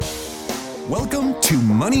Welcome to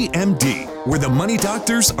Money MD, where the money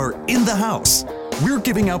doctors are in the house. We're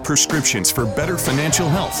giving out prescriptions for better financial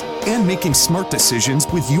health and making smart decisions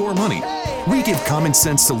with your money. We give common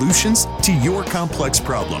sense solutions to your complex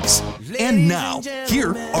problems. And now, here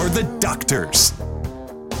are the doctors.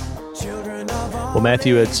 Well,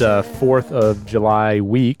 Matthew, it's 4th of July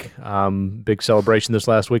week. Big celebration this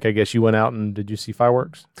last week. I guess you went out and did you see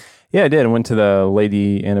fireworks? Yeah, I did. I went to the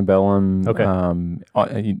Lady Antebellum,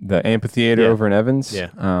 the amphitheater over in Evans.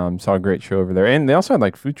 Yeah. Saw a great show over there. And they also had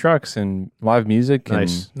like food trucks and live music.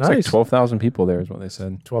 Nice. And it's like 12,000 people there is what they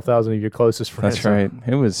said. 12,000 of your closest friends. That's right.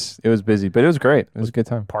 It was busy, but it was great. It was a good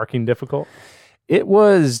time. Parking difficult? It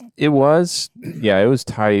was, yeah, it was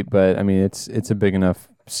tight, but I mean, it's a big enough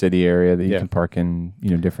city area that you can park in,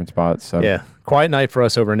 different spots. So yeah, quiet night for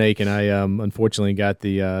us over in Aiken. I unfortunately got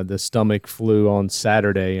the stomach flu on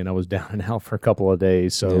Saturday, and I was down and out for a couple of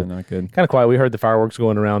days. So yeah, not good. Kind of quiet. We heard the fireworks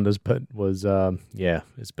going around us, but it's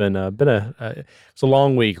been it's a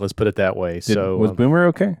long week. Let's put it that way. Was Boomer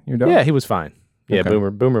okay? Your dog? Yeah, he was fine. Yeah, Okay.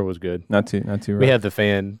 Boomer was good. Not too rough. We have the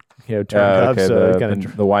fan, turned up, so it kind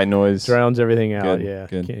of the white noise drowns everything out. Good.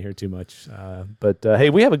 Can't hear too much. But hey,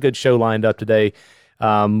 we have a good show lined up today.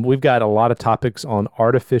 We've got a lot of topics on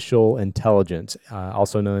artificial intelligence,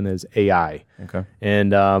 also known as AI. Okay.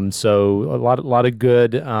 And so a lot of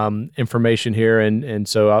good information here. And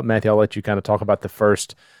so, Matthew, I'll let you kind of talk about the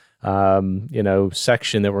first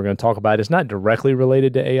section that we're going to talk about. It's not directly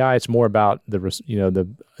related to AI. It's more about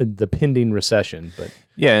the pending recession. But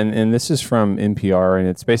yeah, and this is from NPR, and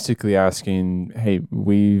it's basically asking, hey,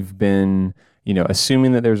 we've been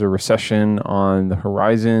assuming that there's a recession on the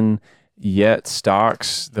horizon. Yet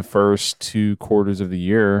stocks the first 2 quarters of the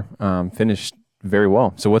year finished very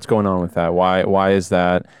well. So what's going on with that? Why is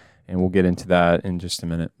that? And we'll get into that in just a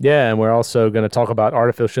minute. Yeah, and we're also going to talk about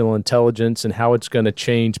artificial intelligence and how it's going to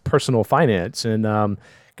change personal finance. And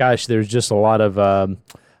there's just a lot of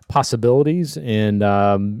possibilities and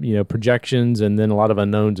projections, and then a lot of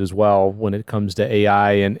unknowns as well when it comes to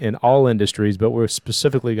AI in all industries. But we're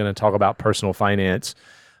specifically going to talk about personal finance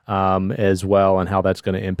as well, and how that's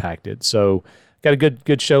going to impact it. So got a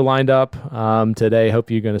good show lined up today.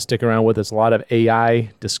 Hope you're going to stick around with us. A lot of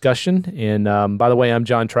AI discussion. And by the way, I'm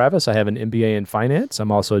John Travis. I have an MBA in finance.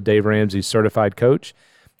 I'm also a Dave Ramsey certified coach.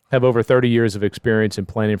 Have over 30 years of experience in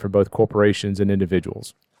planning for both corporations and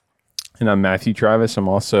individuals. And I'm Matthew Travis. I'm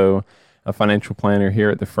also a financial planner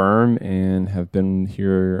here at the firm and have been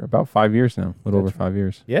here about 5 years now, a little over 5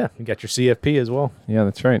 years. Yeah, you got your CFP as well. Yeah,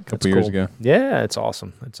 that's right. A couple years ago. Yeah, it's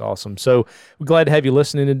awesome. It's awesome. So we're glad to have you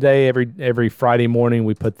listening today. Every Friday morning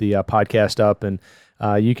we put the podcast up, and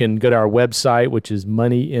you can go to our website, which is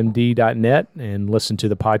moneymd.net, and listen to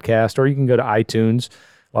the podcast, or you can go to iTunes.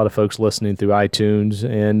 A lot of folks listening through iTunes,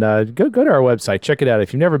 and go to our website. Check it out.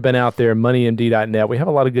 If you've never been out there, moneymd.net. We have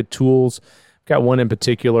a lot of good tools. Got one in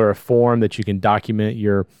particular, a form that you can document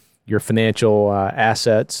your financial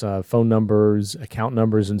assets, phone numbers, account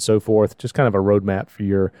numbers, and so forth. Just kind of a roadmap for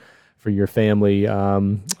your family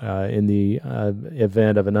in the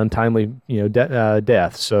event of an untimely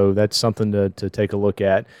death. So that's something to take a look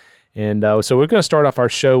at. And so we're going to start off our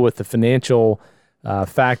show with the financial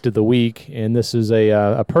fact of the week, and this is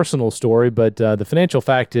a personal story. But the financial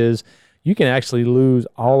fact is you can actually lose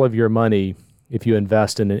all of your money if you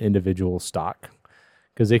invest in an individual stock,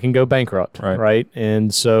 because they can go bankrupt, right?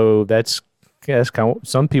 And so that's kind of,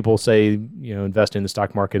 some people say, investing in the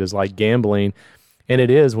stock market is like gambling, and it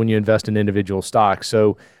is when you invest in individual stocks.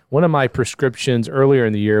 So one of my prescriptions earlier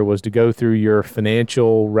in the year was to go through your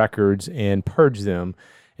financial records and purge them.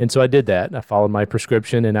 And so I did that. I followed my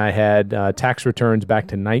prescription, and I had tax returns back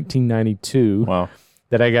to 1992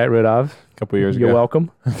 that I got rid of. Couple years ago. You're welcome.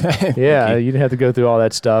 Yeah, you didn't have to go through all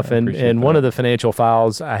that stuff. And one of the financial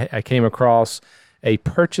files, I came across a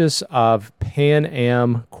purchase of Pan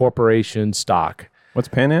Am Corporation stock. What's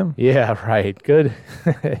Pan Am? Yeah, right. Good.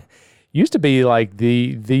 Used to be like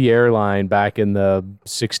the airline back in the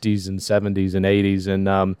 60s and 70s and 80s,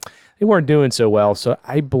 and they weren't doing so well. So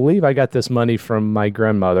I believe I got this money from my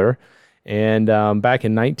grandmother. And back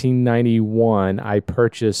in 1991, I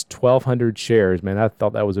purchased 1,200 shares. Man, I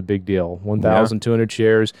thought that was a big deal. 1,200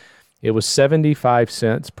 shares. It was 75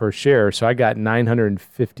 cents per share, so I got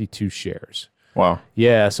 952 shares. Wow.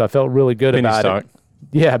 Yeah, so I felt really good penny about stock. It.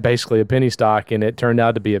 Yeah, basically a penny stock, and it turned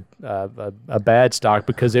out to be a bad stock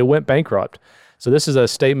because it went bankrupt. So this is a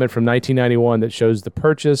statement from 1991 that shows the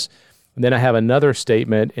purchase. And then I have another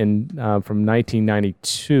statement from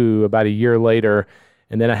 1992, about a year later.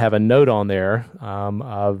 And then I have a note on there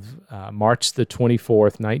of March the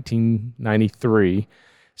 24th, 1993,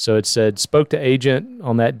 So it said, spoke to agent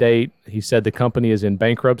on that date. He said the company is in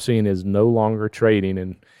bankruptcy and is no longer trading.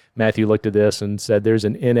 And Matthew looked at this and said, there's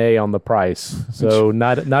an NA on the price. So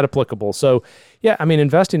not applicable. So yeah, I mean,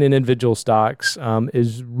 investing in individual stocks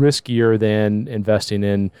is riskier than investing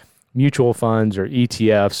in mutual funds or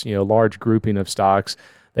ETFs, large grouping of stocks.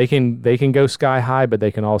 They can go sky high, but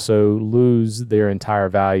they can also lose their entire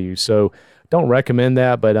value. So don't recommend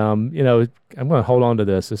that, but I'm going to hold on to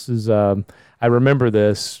this. This is I remember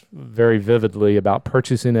this very vividly about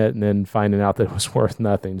purchasing it and then finding out that it was worth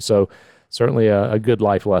nothing. So certainly a good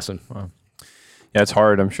life lesson. Wow. Yeah, it's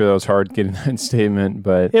hard. I'm sure that was hard getting that statement,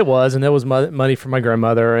 but it was, and that was money from my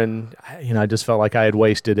grandmother, and I just felt like I had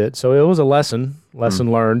wasted it. So it was a lesson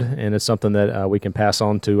learned, and it's something that we can pass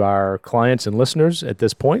on to our clients and listeners at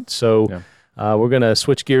this point. So we're going to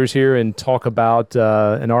switch gears here and talk about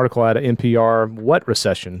an article out of NPR. What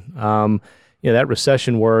recession? That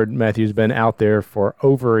recession word, Matthew, has been out there for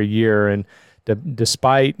over a year, and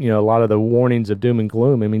despite a lot of the warnings of doom and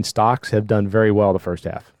gloom, I mean, stocks have done very well the first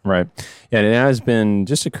half. Right. Yeah, and it has been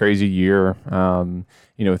just a crazy year.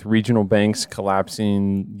 With regional banks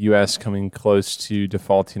collapsing, U.S. coming close to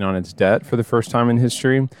defaulting on its debt for the first time in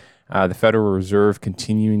history, the Federal Reserve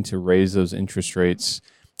continuing to raise those interest rates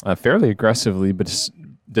fairly aggressively. But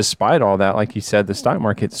despite all that, like you said, the stock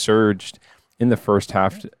market surged in the first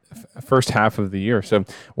half of the year. So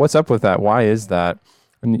what's up with that? Why is that?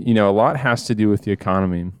 And, a lot has to do with the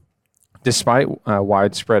economy. Despite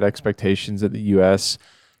widespread expectations that the U.S.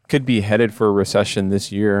 could be headed for a recession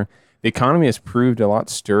this year, the economy has proved a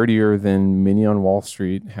lot sturdier than many on Wall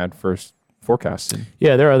Street had first forecasted.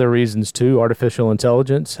 Yeah, there are other reasons too. Artificial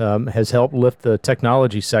intelligence has helped lift the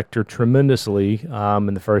technology sector tremendously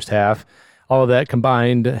in the first half. All of that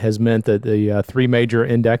combined has meant that the three major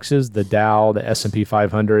indexes, the Dow, the S&P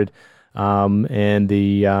 500, and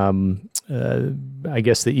the I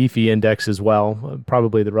guess the EFI index as well,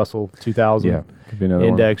 probably the Russell 2000 could be another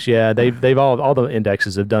index. one. Yeah, they've all the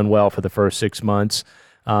indexes have done well for the first 6 months.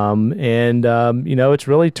 It's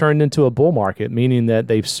really turned into a bull market, meaning that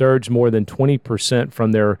they've surged more than 20%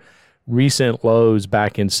 from their recent lows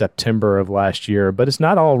back in September of last year. But it's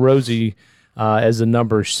not all rosy as the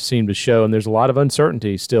numbers seem to show, and there's a lot of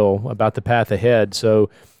uncertainty still about the path ahead. So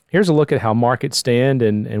here's a look at how markets stand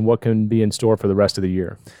and what can be in store for the rest of the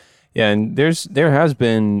year. Yeah, and there has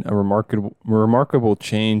been a remarkable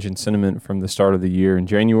change in sentiment from the start of the year. In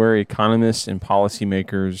January, economists and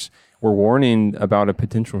policymakers were warning about a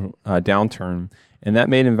potential downturn, and that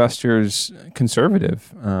made investors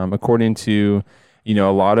conservative. According to a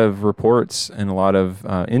lot of reports and a lot of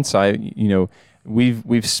insight,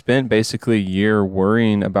 we've spent basically a year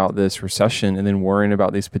worrying about this recession and then worrying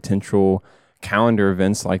about these potential calendar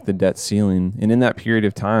events like the debt ceiling. And in that period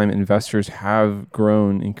of time, investors have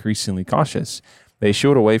grown increasingly cautious. They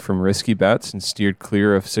shied away from risky bets and steered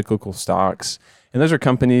clear of cyclical stocks. And those are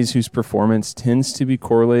companies whose performance tends to be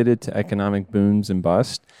correlated to economic booms and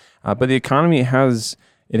busts. But the economy has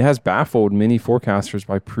baffled many forecasters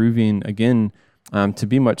by proving, again, to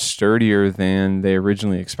be much sturdier than they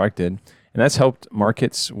originally expected. And that's helped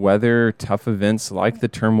markets weather tough events like the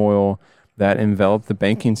turmoil that enveloped the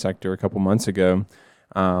banking sector a couple months ago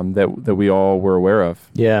that we all were aware of.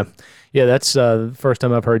 Yeah, that's the first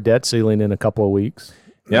time I've heard debt ceiling in a couple of weeks.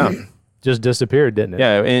 Yeah. Just disappeared, didn't it?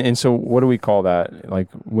 Yeah, and so what do we call that? Like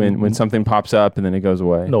when something pops up and then it goes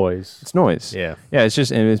away? Noise. It's noise. Yeah. Yeah,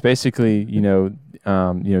 it's basically,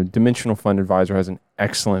 Dimensional Fund Advisor has an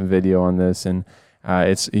excellent video on this, and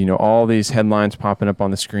it's, all these headlines popping up on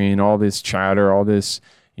the screen, all this chatter, all this,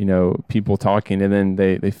 people talking, and then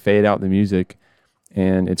they fade out the music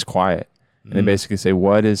and it's quiet. And they basically say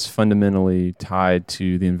what is fundamentally tied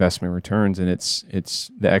to the investment returns, and it's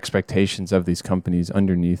the expectations of these companies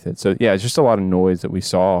underneath it. So yeah, it's just a lot of noise that we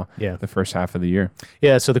saw the first half of the year.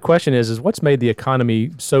 Yeah. So the question is what's made the economy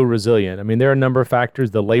so resilient? I mean, there are a number of factors.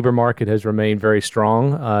 The labor market has remained very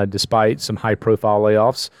strong despite some high-profile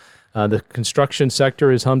layoffs. The construction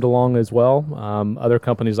sector has hummed along as well. Other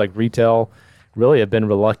companies like retail really have been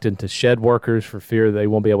reluctant to shed workers for fear they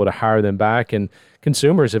won't be able to hire them back. And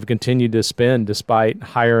consumers have continued to spend despite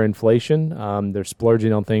higher inflation. They're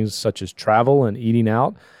splurging on things such as travel and eating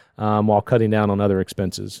out while cutting down on other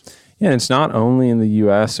expenses. Yeah, and it's not only in the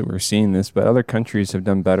U.S. that we're seeing this, but other countries have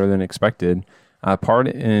done better than expected. Part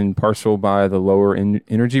and parcel by the lower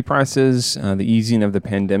energy prices, the easing of the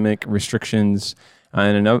pandemic restrictions,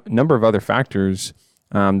 and a number of other factors.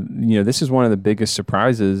 This is one of the biggest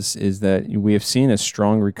surprises is that we have seen a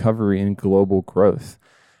strong recovery in global growth.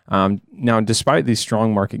 Now, despite these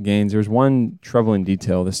strong market gains, there's one troubling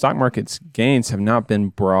detail. The stock market's gains have not been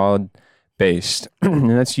broad-based based. And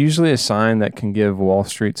that's usually a sign that can give Wall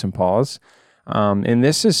Street some pause. And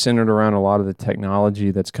this is centered around a lot of the technology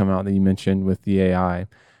that's come out that you mentioned with the AI.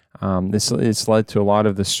 It's led to a lot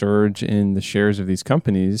of the surge in the shares of these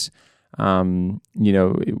companies. With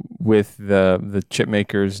the chip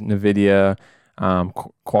makers, NVIDIA,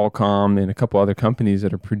 Qualcomm, and a couple other companies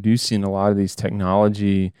that are producing a lot of these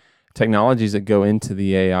technologies that go into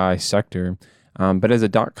the AI sector. But as a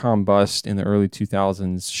dot-com bust in the early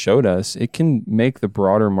 2000s showed us, it can make the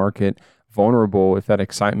broader market vulnerable if that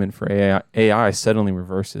excitement for AI suddenly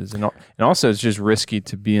reverses. And also, it's just risky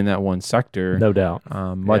to be in that one sector. No doubt.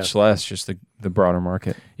 Much less just the broader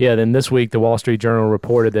market. Yeah, then this week, the Wall Street Journal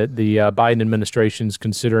reported that the Biden administration is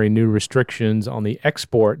considering new restrictions on the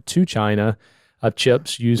export to China of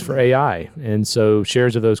chips used for AI. And so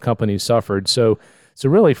shares of those companies suffered. So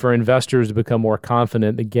really, for investors to become more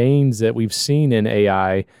confident, the gains that we've seen in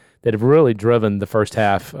AI that have really driven the first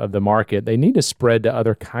half of the market, they need to spread to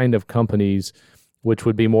other kind of companies, which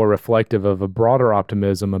would be more reflective of a broader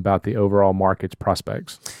optimism about the overall market's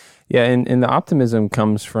prospects. Yeah, and the optimism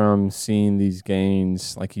comes from seeing these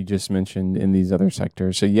gains, like you just mentioned, in these other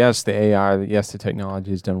sectors. So yes, the AI, yes, the technology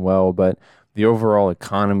has done well, but the overall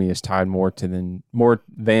economy is tied more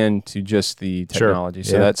than to just the technology.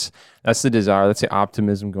 Sure. So that's the desire. That's the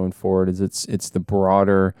optimism going forward. It's the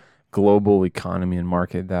broader global economy and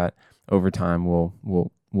market that over time will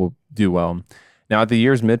do well. Now, at the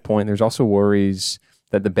year's midpoint, there's also worries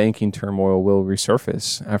that the banking turmoil will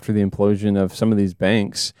resurface after the implosion of some of these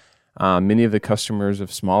banks. Many of the customers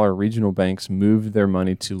of smaller regional banks moved their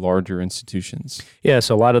money to larger institutions. Yeah,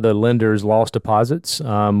 so a lot of the lenders lost deposits,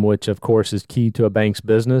 which of course is key to a bank's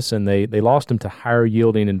business, and they lost them to higher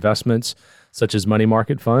yielding investments such as money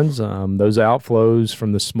market funds. Those outflows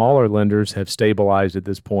from the smaller lenders have stabilized at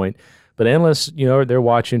this point. But analysts, they're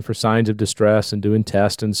watching for signs of distress and doing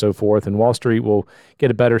tests and so forth. And Wall Street will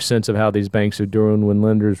get a better sense of how these banks are doing when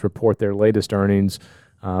lenders report their latest earnings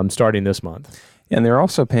starting this month. And they're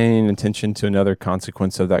also paying attention to another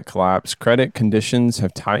consequence of that collapse. Credit conditions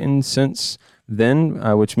have tightened since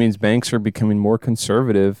then, which means banks are becoming more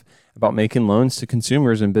conservative about making loans to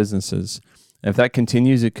consumers and businesses. If that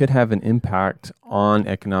continues, it could have an impact on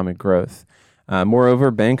economic growth.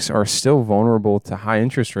 Moreover, banks are still vulnerable to high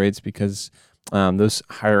interest rates because those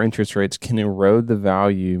higher interest rates can erode the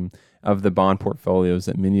value of the bond portfolios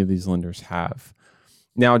that many of these lenders have.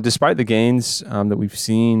 Now, despite the gains that we've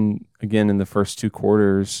seen, again, in the first two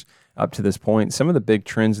quarters up to this point, some of the big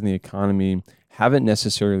trends in the economy haven't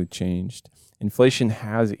necessarily changed. Inflation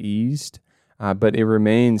has eased, but it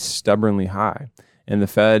remains stubbornly high. And the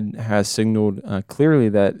Fed has signaled clearly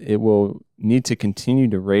that it will need to continue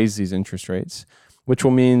to raise these interest rates, which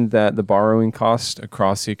will mean that the borrowing cost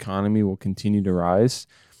across the economy will continue to rise.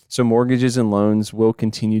 So mortgages and loans will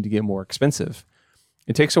continue to get more expensive.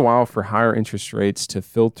 It takes a while for higher interest rates to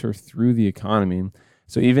filter through the economy.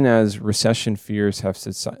 So even as recession fears have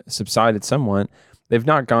subsided somewhat, they've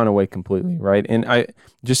not gone away completely, right? And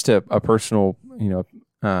just a personal,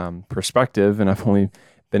 perspective, and I've only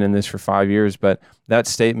been in this for 5 years, but that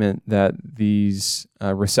statement that these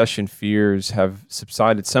recession fears have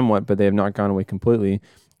subsided somewhat, but they have not gone away completely,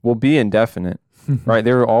 will be indefinite, right?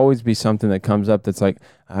 There will always be something that comes up that's like,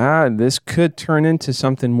 this could turn into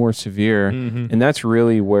something more severe. Mm-hmm. And that's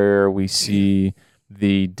really where we see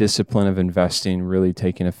the discipline of investing really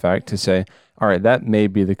taking effect to say, all right, that may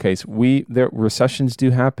be the case. Recessions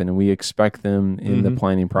do happen, and we expect them in the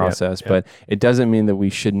planning process, but it doesn't mean that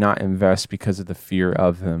we should not invest because of the fear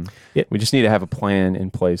of them. Yep. We just need to have a plan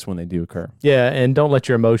in place when they do occur. Yeah, and don't let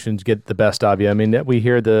your emotions get the best of you. I mean, we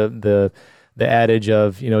hear the adage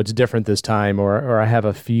of, it's different this time, or I have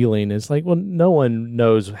a feeling. It's like, well, no one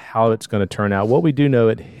knows how it's going to turn out. What we do know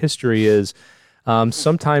at history is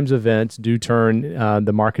sometimes events do turn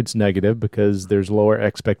the markets negative because there's lower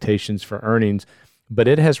expectations for earnings, but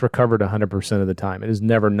it has recovered 100% of the time. It has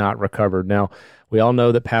never not recovered. Now, we all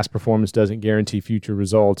know that past performance doesn't guarantee future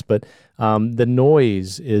results, but the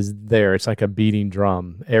noise is there. It's like a beating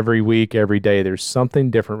drum. Every week, every day, there's something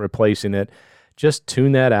different replacing it. Just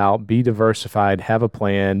tune that out, be diversified, have a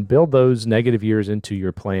plan, build those negative years into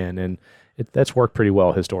your plan, and that's worked pretty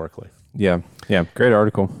well historically. Yeah, great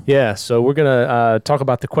article. Yeah, so we're going to talk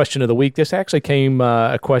about the question of the week. This actually came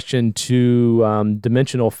a question to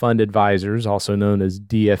Dimensional Fund Advisors, also known as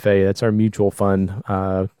DFA. That's our mutual fund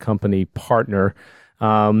company partner.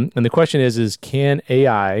 And the question is can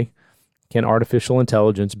artificial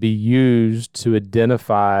intelligence be used to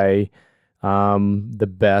identify the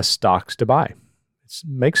best stocks to buy? It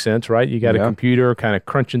makes sense, right? You got a computer kind of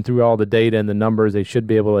crunching through all the data and the numbers. They should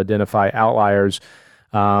be able to identify outliers.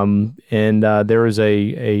 There is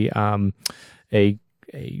a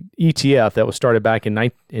ETF that was started back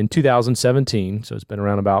in 2017, so it's been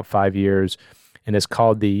around about 5 years, and it's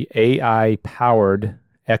called the AI Powered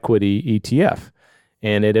Equity ETF.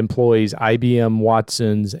 And it employs IBM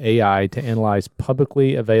Watson's AI to analyze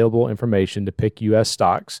publicly available information to pick U.S.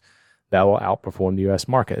 stocks that will outperform the U.S.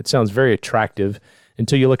 market. It sounds very attractive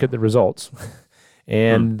until you look at the results.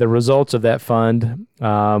 And the results of that fund,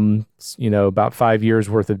 about 5 years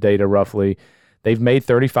worth of data roughly, they've made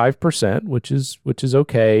 35%, which is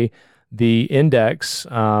okay. The index,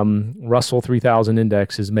 Russell 3000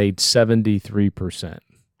 index, has made 73%.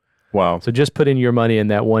 Wow! So just putting your money in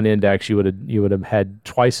that one index, you would have had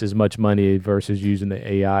twice as much money versus using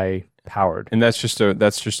the AI powered. And that's just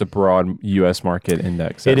a broad U.S. market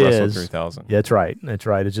index. It Russell is. 3000. Yeah, that's right.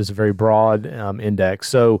 It's just a very broad index.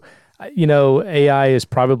 So, AI is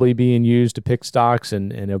probably being used to pick stocks,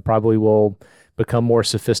 and it probably will become more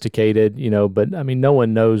sophisticated. But I mean, no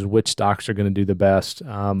one knows which stocks are going to do the best,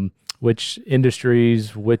 which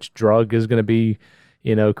industries, which drug is going to be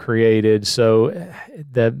created. So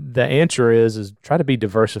the answer is try to be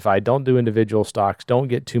diversified. Don't do individual stocks. Don't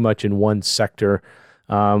get too much in one sector.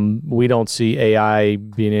 We don't see AI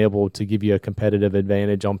being able to give you a competitive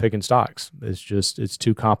advantage on picking stocks. It's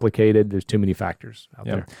too complicated. There's too many factors out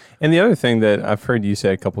there. And the other thing that I've heard you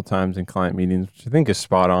say a couple times in client meetings, which I think is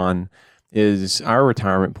spot on, is our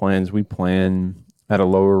retirement plans, we plan at a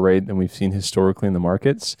lower rate than we've seen historically in the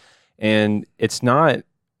markets. And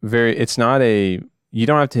you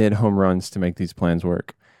don't have to hit home runs to make these plans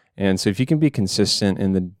work. And so if you can be consistent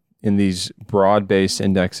in these broad-based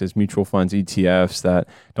indexes, mutual funds, ETFs that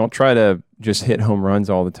don't try to just hit home runs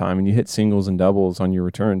all the time, and you hit singles and doubles on your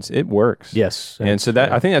returns, it works. Yes. And so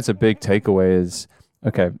I think that's a big takeaway is,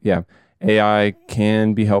 okay, yeah, AI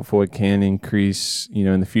can be helpful. It can increase,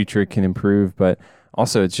 in the future it can improve, but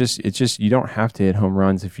also it's just you don't have to hit home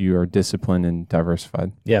runs if you are disciplined and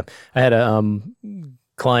diversified. Yeah. I had a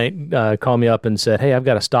client call me up and said, "Hey, I've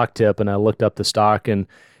got a stock tip," and I looked up the stock and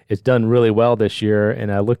it's done really well this year.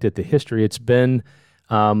 And I looked at the history. It's been,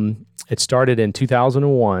 it started in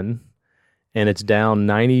 2001 and it's down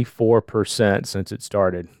 94% since it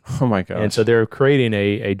started. Oh my gosh. And so they're creating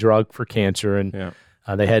a drug for cancer, and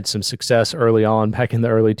they had some success early on back in the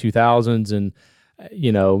early 2000s. And,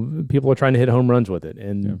 people are trying to hit home runs with it,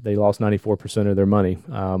 and they lost 94% of their money.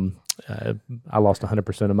 I lost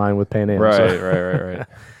 100% of mine with Pan Am. Right.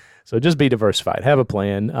 So just be diversified. Have a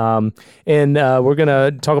plan. And we're going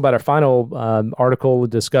to talk about our final article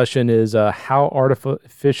discussion is how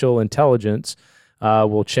artificial intelligence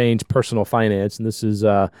will change personal finance. And this is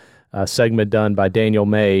a segment done by Daniel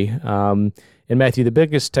May. And Matthew, the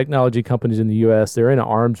biggest technology companies in the U.S., they're in an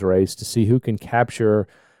arms race to see who can capture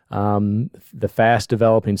the fast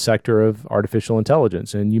developing sector of artificial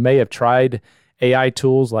intelligence. And you may have tried AI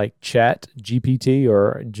tools like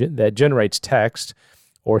ChatGPT that generates text,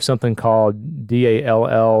 or something called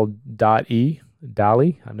DALL.E,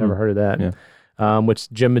 DALL-E. I've never heard of that,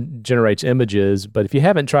 which generates images. But if you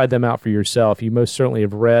haven't tried them out for yourself, you most certainly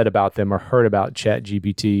have read about them or heard about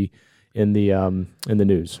ChatGPT in the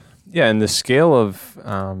news. Yeah, and the scale of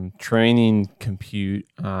training compute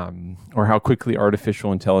or how quickly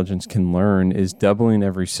artificial intelligence can learn is doubling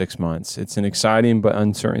every 6 months. It's an exciting but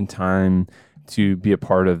uncertain time to be a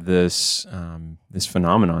part of this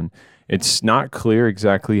phenomenon. It's not clear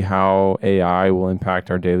exactly how AI will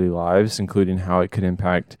impact our daily lives, including how it could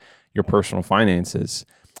impact your personal finances.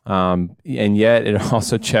 And yet it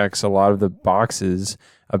also checks a lot of the boxes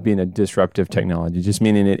of being a disruptive technology, just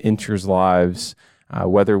meaning it enters lives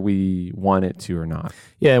whether we want it to or not.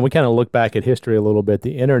 Yeah, and we kind of look back at history a little bit.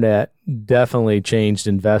 The internet definitely changed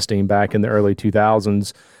investing back in the early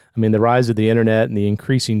 2000s. I mean, the rise of the internet and the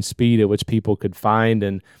increasing speed at which people could find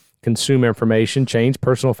and consume information changed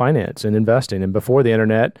personal finance and investing. And before the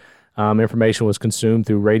internet, information was consumed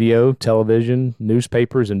through radio, television,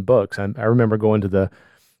 newspapers, and books. I remember going to the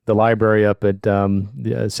library up at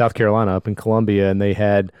South Carolina, up in Columbia, and they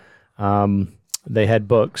had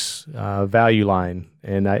books, Value Line,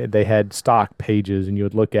 and they had stock pages, and you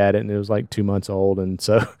would look at it, and it was like 2 months old. And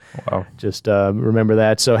so just remember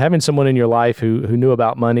that. So having someone in your life who knew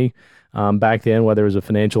about money back then, whether it was a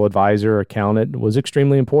financial advisor or accountant, was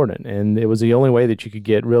extremely important. And it was the only way that you could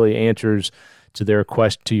get really answers to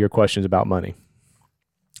your questions about money.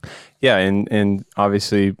 Yeah, and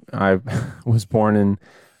obviously I was born in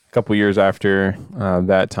a couple years after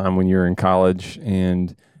that time when you were in college,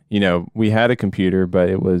 and we had a computer, but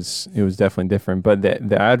it was definitely different. But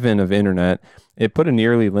the advent of internet, it put a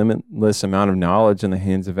nearly limitless amount of knowledge in the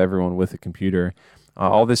hands of everyone with a computer.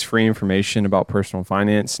 All this free information about personal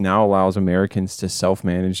finance now allows Americans to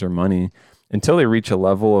self-manage their money until they reach a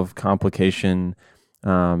level of complication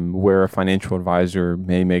where a financial advisor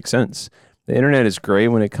may make sense. The internet is great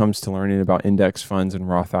when it comes to learning about index funds and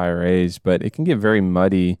Roth IRAs, but it can get very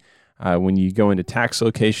muddy when you go into tax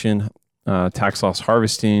location, tax loss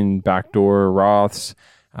harvesting, backdoor Roths,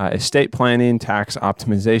 estate planning, tax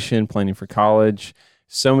optimization, planning for college,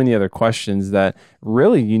 so many other questions that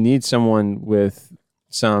really you need someone with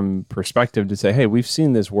some perspective to say, hey, we've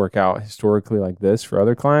seen this work out historically like this for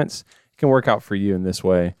other clients. It can work out for you in this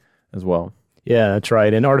way as well. Yeah, that's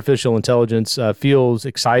right. And artificial intelligence feels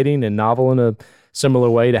exciting and novel in a similar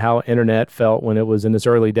way to how internet felt when it was in its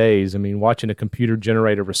early days. I mean, watching a computer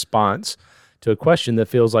generate a response to a question that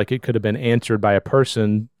feels like it could have been answered by a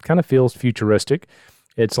person kind of feels futuristic.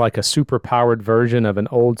 It's like a super powered version of an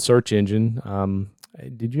old search engine.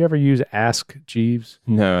 Did you ever use Ask Jeeves?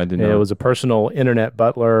 No, I didn't. It was a personal internet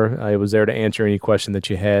butler. It was there to answer any question that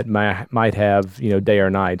you might have, day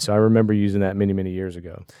or night. So I remember using that many, many years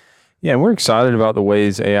ago. Yeah, and we're excited about the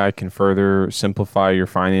ways AI can further simplify your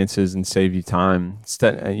finances and save you time.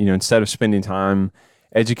 Instead of spending time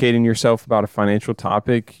educating yourself about a financial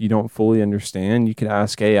topic you don't fully understand, you can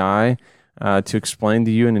ask AI to explain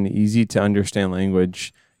to you in an easy to understand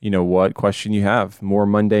language, what question you have. More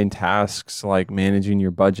mundane tasks like managing your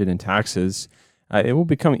budget and taxes, it will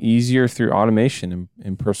become easier through automation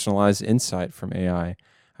and personalized insight from AI.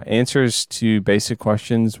 Answers to basic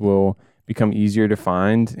questions will become easier to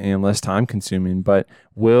find and less time consuming, but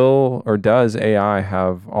will or does AI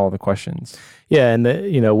have all the questions? Yeah, and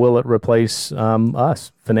will it replace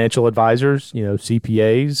us, financial advisors,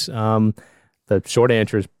 CPAs? The short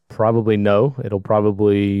answer is probably no. It'll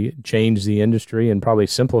probably change the industry and probably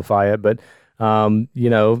simplify it, but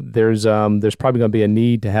there's probably going to be a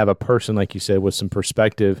need to have a person, like you said, with some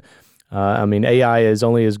perspective. AI is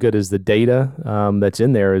only as good as the data that's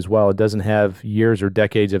in there as well. It doesn't have years or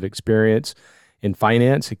decades of experience in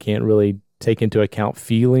finance. It can't really take into account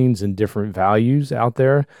feelings and different values out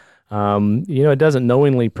there. It doesn't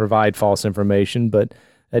knowingly provide false information, but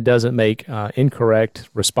it doesn't make incorrect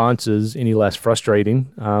responses any less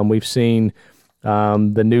frustrating. We've seen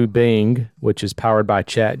the new Bing, which is powered by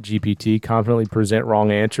ChatGPT, confidently present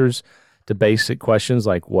wrong answers to basic questions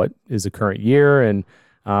like what is the current year, and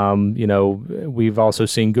we've also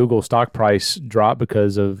seen Google stock price drop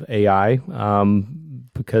because of AI,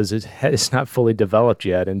 because it's not fully developed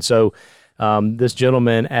yet. And so this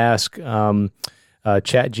gentleman asked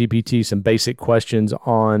ChatGPT some basic questions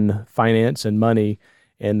on finance and money,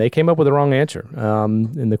 and they came up with the wrong answer.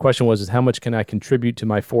 And the question was, how much can I contribute to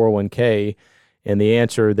my 401k? And the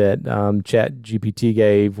answer that ChatGPT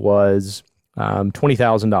gave was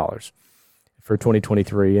 $20,000. For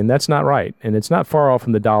 2023, and that's not right. And it's not far off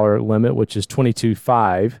from the dollar limit, which is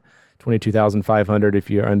 $22,500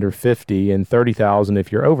 if you're under 50 and $30,000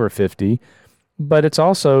 if you're over 50. But it's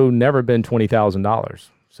also never been $20,000.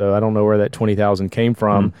 So I don't know where that $20,000 came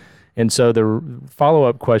from. And so the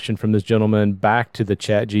follow-up question from this gentleman back to the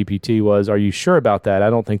ChatGPT was, are you sure about that?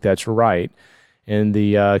 I don't think that's right. And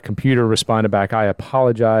the computer responded back, I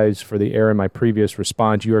apologize for the error in my previous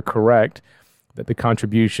response. You are correct that the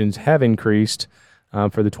contributions have increased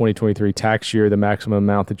for the 2023 tax year. The maximum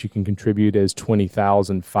amount that you can contribute is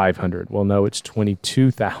 $20,500. Well, no, it's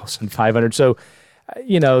 $22,500. So,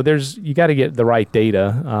 you got to get the right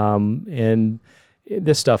data, and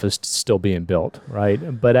this stuff is still being built,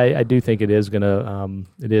 right? But I do think it is gonna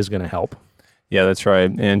help. Yeah, that's right.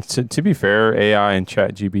 And to be fair, AI and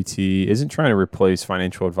ChatGPT isn't trying to replace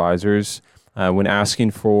financial advisors. When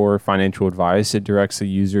asking for financial advice, it directs the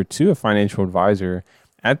user to a financial advisor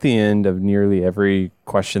at the end of nearly every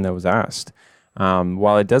question that was asked.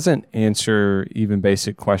 While it doesn't answer even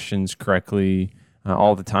basic questions correctly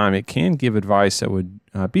all the time, it can give advice that would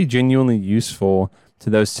be genuinely useful to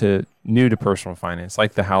those new to personal finance,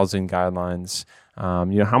 like the housing guidelines.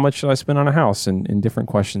 How much should I spend on a house, and different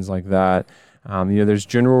questions like that. There's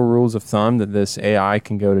general rules of thumb that this AI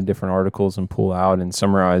can go to different articles and pull out and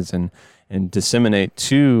summarize and disseminate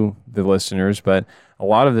to the listeners. But a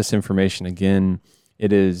lot of this information, again,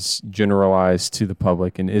 it is generalized to the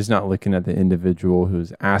public and is not looking at the individual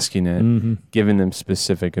who's asking it, giving them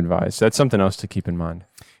specific advice. That's something else to keep in mind.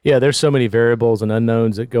 Yeah, there's so many variables and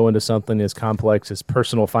unknowns that go into something as complex as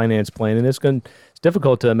personal finance planning. It's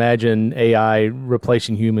difficult to imagine AI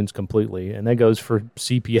replacing humans completely. And that goes for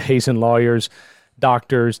CPAs and lawyers,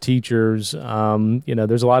 doctors, teachers.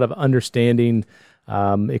 There's a lot of understanding,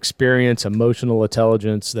 experience, emotional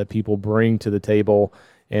intelligence that people bring to the table.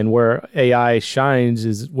 And where AI shines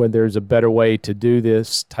is when there's a better way to do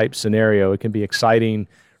this type scenario. It can be exciting,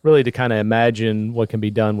 really to kind of imagine what can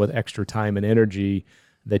be done with extra time and energy,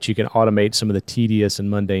 that you can automate some of the tedious and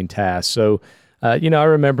mundane tasks. So, I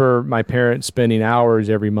remember my parents spending hours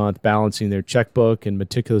every month balancing their checkbook and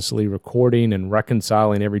meticulously recording and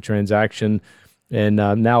reconciling every transaction. And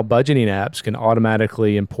now budgeting apps can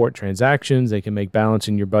automatically import transactions. They can make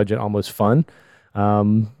balancing your budget almost fun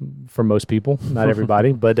for most people, not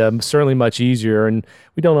everybody, but certainly much easier. And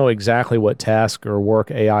we don't know exactly what task or work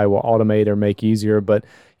AI will automate or make easier, but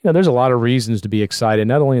there's a lot of reasons to be excited,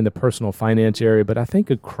 not only in the personal finance area, but I think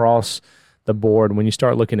across the board when you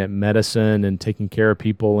start looking at medicine and taking care of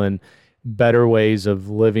people and better ways of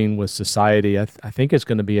living with society. I think it's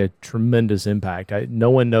going to be a tremendous impact. No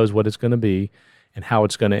one knows what it's going to be and how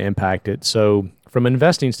it's going to impact it. So from an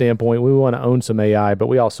investing standpoint, we want to own some AI, but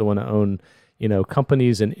we also want to own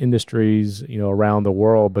companies and industries around the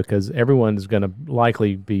world, because everyone is going to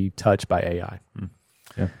likely be touched by AI.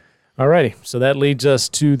 Yeah. All righty. So that leads us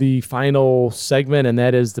to the final segment, and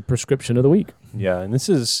that is the prescription of the week. Yeah, and this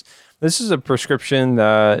is a prescription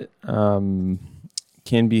that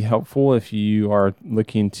can be helpful if you are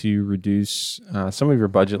looking to reduce some of your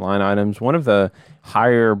budget line items. One of the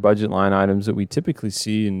higher budget line items that we typically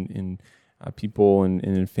see in people and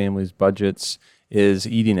in families' budgets is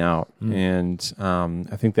eating out. And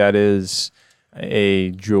I think that is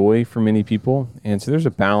a joy for many people. And so there's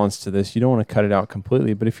a balance to this. You don't want to cut it out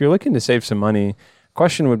completely. But if you're looking to save some money,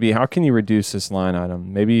 question would be, how can you reduce this line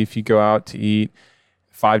item? Maybe if you go out to eat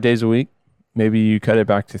 5 days a week, maybe you cut it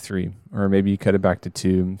back to 3, or maybe you cut it back to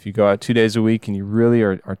 2. If you go out 2 days a week and you really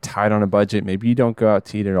are tight on a budget, maybe you don't go out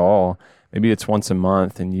to eat at all. Maybe it's once a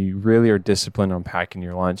month and you really are disciplined on packing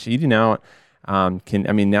your lunch. Eating out now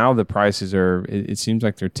the prices are, it seems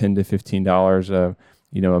like they're $10 to $15 a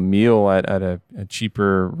meal at a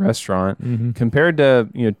cheaper restaurant, compared to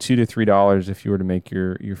 $2 to $3 if you were to make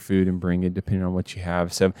your food and bring it, depending on what you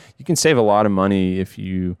have. So you can save a lot of money if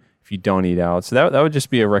you don't eat out. So that would just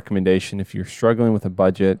be a recommendation. If you're struggling with a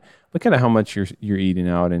budget, look at how much you're eating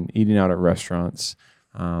out, and eating out at restaurants.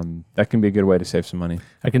 That can be a good way to save some money.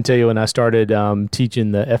 I can tell you, when I started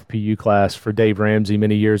teaching the FPU class for Dave Ramsey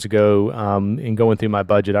many years ago, and going through my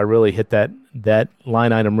budget, I really hit that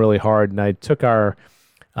line item really hard, and I took our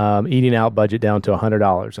eating out budget down to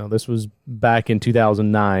 $100. Now, this was back in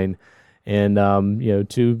 2009, and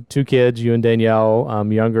two kids, you and Danielle,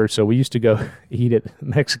 younger, so we used to go eat at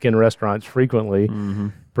Mexican restaurants frequently.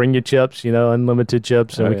 Bring your chips, unlimited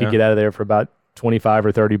chips, and we could get out of there for about $25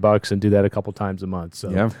 or $30 and do that a couple times a month.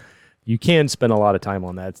 So you can spend a lot of time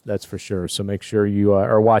on that. That's for sure. So make sure you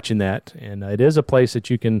are watching that, and it is a place that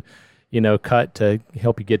you can, cut to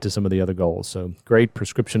help you get to some of the other goals. So great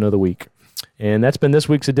prescription of the week. And that's been this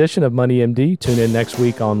week's edition of Money MD. Tune in next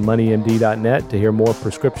week on moneymd.net to hear more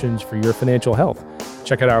prescriptions for your financial health.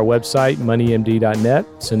 Check out our website, moneymd.net.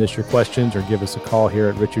 Send us your questions or give us a call here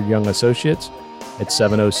at Richard Young Associates at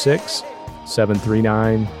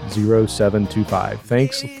 706-739-0725.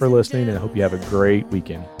 Thanks for listening, and I hope you have a great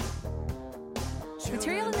weekend.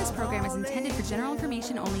 Material in this program is intended for general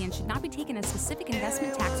information only and should not be taken as specific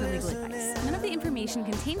investment, tax, or legal advice. None of the information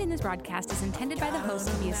contained in this broadcast is intended by the host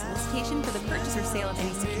to be a solicitation for the purchase or sale of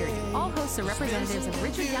any security. All hosts are representatives of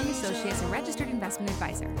Richard Young Associates, a registered investment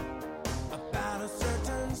advisor.